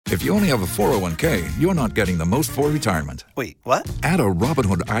If you only have a 401k, you're not getting the most for retirement. Wait, what? Add a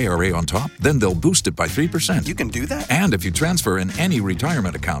Robinhood IRA on top, then they'll boost it by 3%. You can do that? And if you transfer in any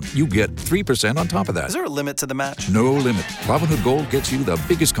retirement account, you get 3% on top of that. Is there a limit to the match? No limit. Robinhood Gold gets you the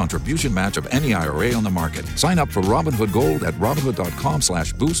biggest contribution match of any IRA on the market. Sign up for Robinhood Gold at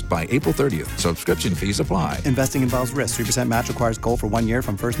Robinhood.com/boost by April 30th. Subscription fees apply. Investing involves risk. 3% match requires gold for 1 year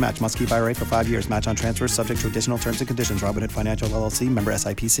from first match. Must keep IRA for 5 years. Match on transfers subject to additional terms and conditions. Robinhood Financial LLC, member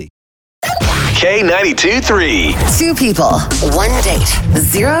SIPC. K92-3. Two people, one date,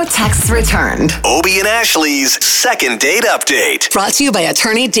 0 texts returned. Obie and Ashley's second date update. Brought to you by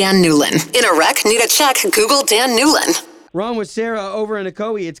attorney Dan Newlin. In a wreck, need a check, Google Dan Newlin. Ron with Sarah over in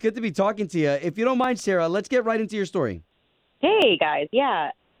Ocoee. It's good to be talking to you. If you don't mind, Sarah, let's get right into your story. Hey, guys. Yeah.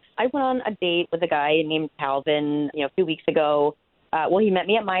 I went on a date with a guy named Calvin, a few weeks ago. He met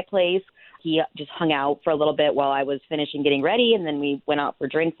me at my place. He just hung out for a little bit while I was finishing getting ready, and then we went out for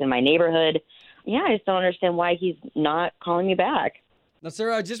drinks in my neighborhood. Yeah, I just don't understand why he's not calling me back. Now,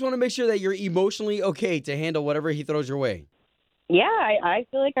 Sarah, I just want to make sure that you're emotionally okay to handle whatever he throws your way. Yeah, I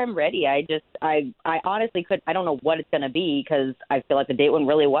feel like I'm ready. I honestly I don't know what it's going to be because I feel like the date went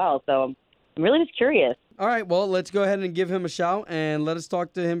really well, so I'm really just curious. All right, well, let's go ahead and give him a shout, and let us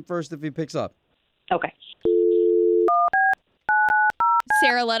talk to him first if he picks up. Okay.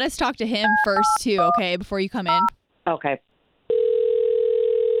 Sarah, let us talk to him first, too, okay, before you come in. Okay.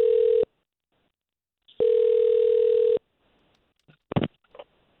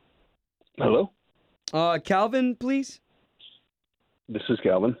 Hello? Calvin, please? This is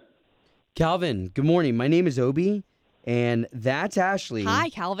Calvin. Calvin, good morning. My name is Obie, and that's Ashley. Hi,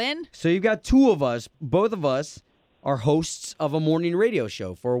 Calvin. So you've got two of us. Both of us are hosts of a morning radio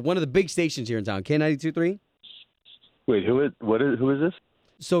show for one of the big stations here in town, K92.3. Wait, who is this?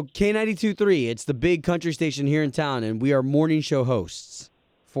 So K92.3, it's the big country station here in town, and we are morning show hosts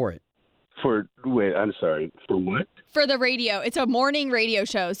for it. I'm sorry, for what? For the radio. It's a morning radio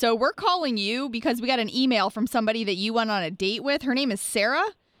show. So we're calling you because we got an email from somebody that you went on a date with. Her name is Sarah.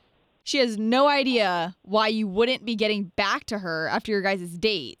 She has no idea why you wouldn't be getting back to her after your guys'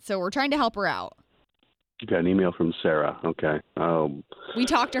 date. So we're trying to help her out. You got an email from Sarah. Okay. We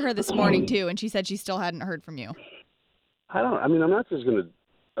talked to her this morning, too, and she said she still hadn't heard from you. I don't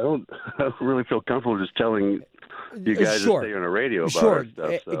really feel comfortable just telling you guys to stay on the radio about our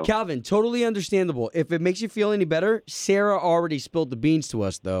stuff. So. Calvin, totally understandable. If it makes you feel any better, Sarah already spilled the beans to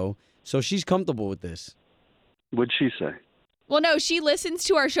us, though, so she's comfortable with this. What'd she say? Well, no, she listens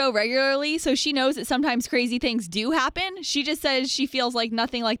to our show regularly, so she knows that sometimes crazy things do happen. She just says she feels like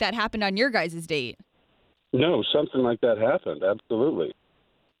nothing like that happened on your guys' date. No, something like that happened. Absolutely.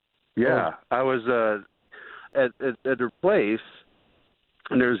 Yeah, I was at her place,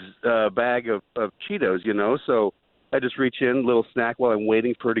 and there's a bag of Cheetos, so I just reach in, little snack while I'm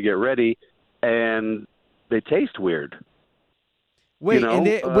waiting for her to get ready, and they taste weird. Wait, and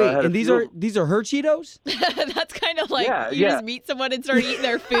these are her Cheetos? That's kind of like just meet someone and start eating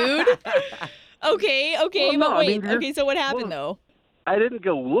their food. Okay, well, no, but wait. So what happened though? I didn't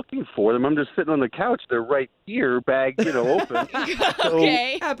go looking for them. I'm just sitting on the couch. They're right here, bag, open.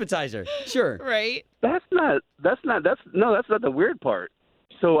 Okay. Appetizer. Sure. Right. That's not the weird part.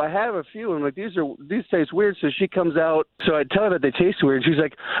 So I have a few, and I'm like, these taste weird. So she comes out. So I tell her that they taste weird. She's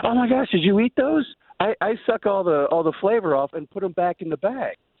like, oh my gosh, did you eat those? I suck all the flavor off and put them back in the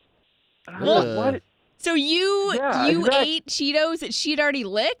bag. What? So you ate Cheetos that she'd already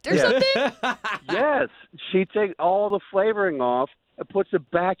licked or something? Yes. She takes all the flavoring off and puts it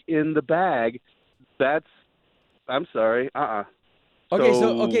back in the bag. I'm sorry. Okay,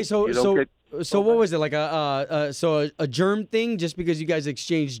 so what was it, like a germ thing, just because you guys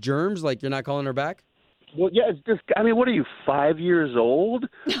exchanged germs, like you're not calling her back? Well, yeah, it's just, what are you, 5 years old?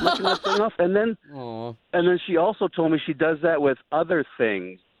 Looking that thing off? And then she also told me she does that with other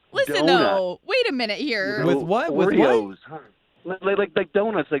things. Listen, though, wait a minute here. With what? Oreos. With what? Like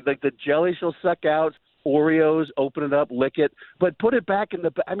donuts, like the jelly she'll suck out, Oreos, open it up, lick it, but put it back in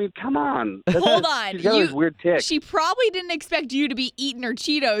the. Come on. Hold on. She's got this weird tick. She probably didn't expect you to be eating her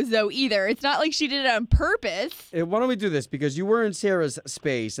Cheetos, though, either. It's not like she did it on purpose. Why don't we do this? Because you were in Sarah's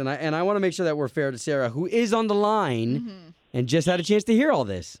space, and I want to make sure that we're fair to Sarah, who is on the line and just had a chance to hear all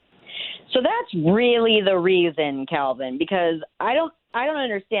this. So that's really the reason, Calvin, because I don't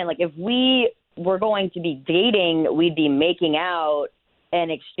understand. Like, if we were going to be dating, we'd be making out and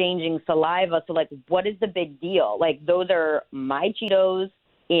exchanging saliva. So, like, what is the big deal? Like, those are my Cheetos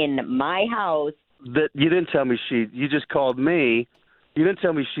in my house. That you didn't tell me you just called me You didn't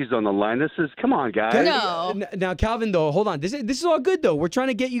tell me she's on the line. Come on, guys. No. Now, Calvin, though, hold on. This is all good, though. We're trying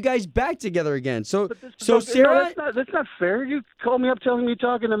to get you guys back together again. So Sarah... No, that's not fair. You called me up telling me you're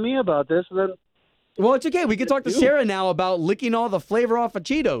talking to me about this, and then... Well, it's okay. We can talk to Sarah now about licking all the flavor off of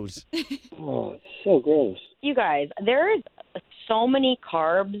Cheetos. Oh, it's so gross. You guys, there's so many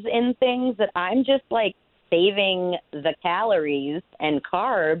carbs in things that I'm just like saving the calories and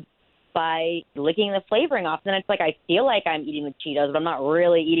carbs by licking the flavoring off. And it's like I feel like I'm eating the Cheetos, but I'm not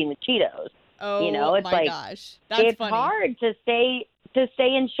really eating the Cheetos. Oh, it's my like, gosh. That's it's funny. hard to stay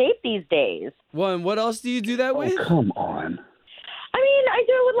in shape these days. Well, and what else do you do that with? Oh, come on. I mean, I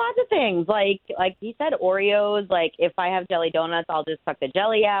do it with lots of things. Like he said, Oreos. Like, if I have jelly donuts, I'll just suck the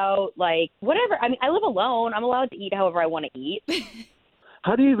jelly out. Like, whatever. I mean, I live alone. I'm allowed to eat however I want to eat.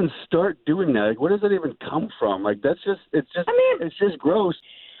 How do you even start doing that? Like, where does that even come from? Like, it's just gross.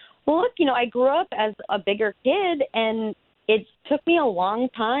 Well, look, I grew up as a bigger kid, and it took me a long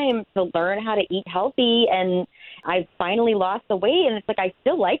time to learn how to eat healthy, and I finally lost the weight. And it's like I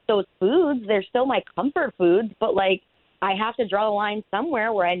still like those foods. They're still my comfort foods, but, like, I have to draw a line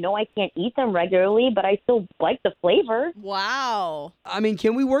somewhere where I know I can't eat them regularly, but I still like the flavor. Wow. I mean,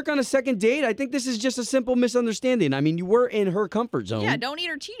 can we work on a second date? I think this is just a simple misunderstanding. I mean, you were in her comfort zone. Yeah, don't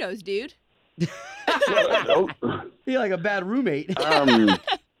eat her Cheetos, dude. You're like a bad roommate.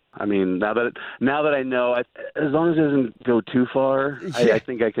 I mean, now that I know, as long as it doesn't go too far, I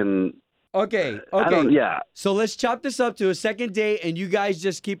think I can. Okay. Yeah. So let's chop this up to a second date, and you guys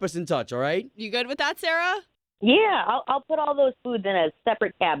just keep us in touch, all right? You good with that, Sarah? Yeah, I'll put all those foods in a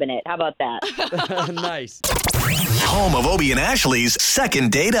separate cabinet. How about that? Nice. Home of Obie and Ashley's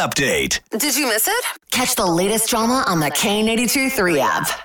second date update. Did you miss it? Catch the latest drama on the K82-3 app.